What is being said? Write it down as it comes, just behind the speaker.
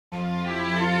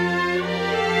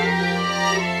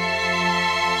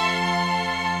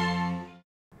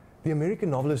The American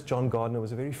novelist John Gardner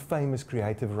was a very famous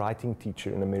creative writing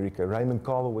teacher in America. Raymond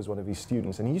Carver was one of his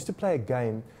students, and he used to play a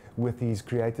game with his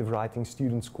creative writing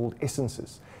students called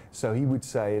essences. So he would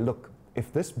say, look,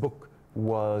 if this book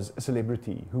was a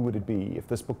celebrity, who would it be? If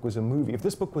this book was a movie, if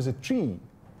this book was a tree,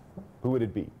 who would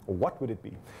it be? Or what would it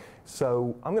be?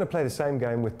 So I'm going to play the same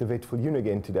game with Viljoen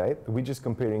again today. We're just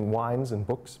comparing wines and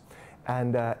books.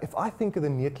 And if I think of the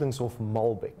Neethlingshof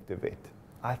Malbec,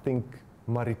 I think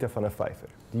Marita van der Vyver.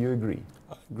 Do you agree?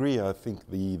 I agree. I think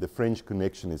the French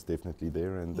connection is definitely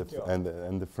there, and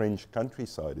the French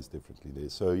countryside is definitely there.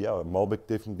 So yeah, Malbec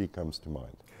definitely comes to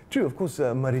mind. True, of course,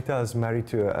 Marita is married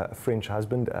to a French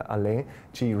husband, Alain.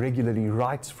 She regularly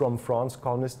writes from France,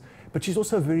 columnist, but she's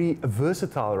also a very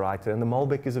versatile writer, and the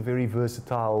Malbec is a very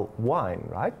versatile wine,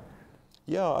 right?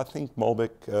 Yeah, I think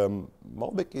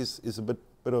Malbec is a bit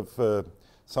of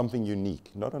something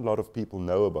unique. Not a lot of people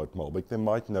know about Malbec. They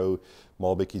might know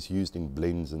Malbec is used in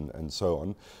blends and so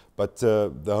on, but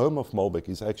the home of Malbec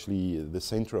is actually the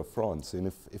center of France. And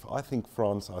if I think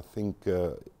France, I think,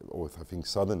 or if I think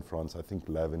southern France, I think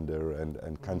lavender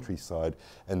and countryside,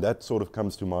 and that sort of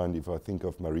comes to mind if I think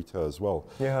of Marita as well.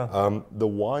 Yeah. The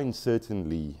wine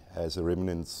certainly has a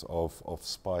remnants of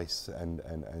spice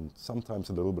and sometimes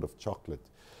a little bit of chocolate.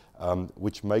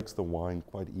 Which makes the wine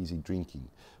quite easy drinking,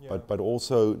 yeah. but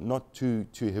also not too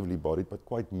heavily bodied, but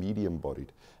quite medium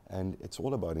bodied. And it's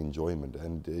all about enjoyment,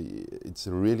 and it's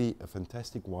really a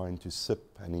fantastic wine to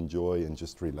sip and enjoy and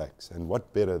just relax. And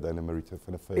what better than a Marita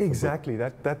van der Vyver? Exactly,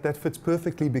 that fits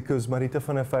perfectly, because Marita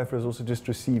van der Vyver has also just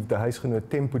received the Huisgenoot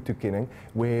Tempo toekenning,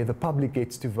 where the public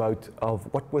gets to vote of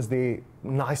what was their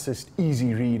nicest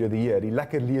easy read of the year, die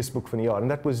lekker leesboek van die jaar.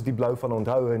 And that was Die Blauw van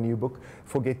Onthou, her new book,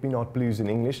 Forget Me Not Blues in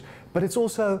English. But it's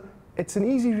also, it's an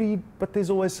easy read, but there's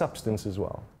always substance as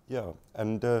well. Yeah,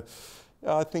 and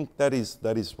yeah, I think that is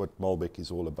what Malbec is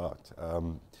all about.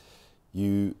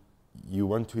 You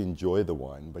want to enjoy the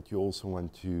wine, but you also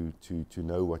want to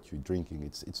know what you're drinking.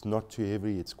 It's not too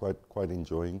heavy. It's quite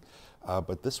enjoying.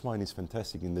 But this wine is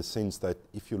fantastic in the sense that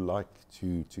if you like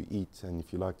to eat and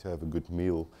if you like to have a good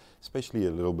meal, especially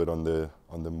a little bit on the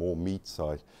more meat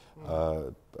side,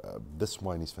 this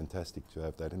wine is fantastic to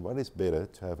have that. And what is better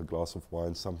to have a glass of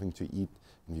wine, something to eat,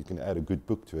 and you can add a good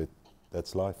book to it.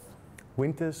 That's life.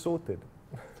 Winter sorted.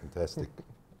 Fantastic.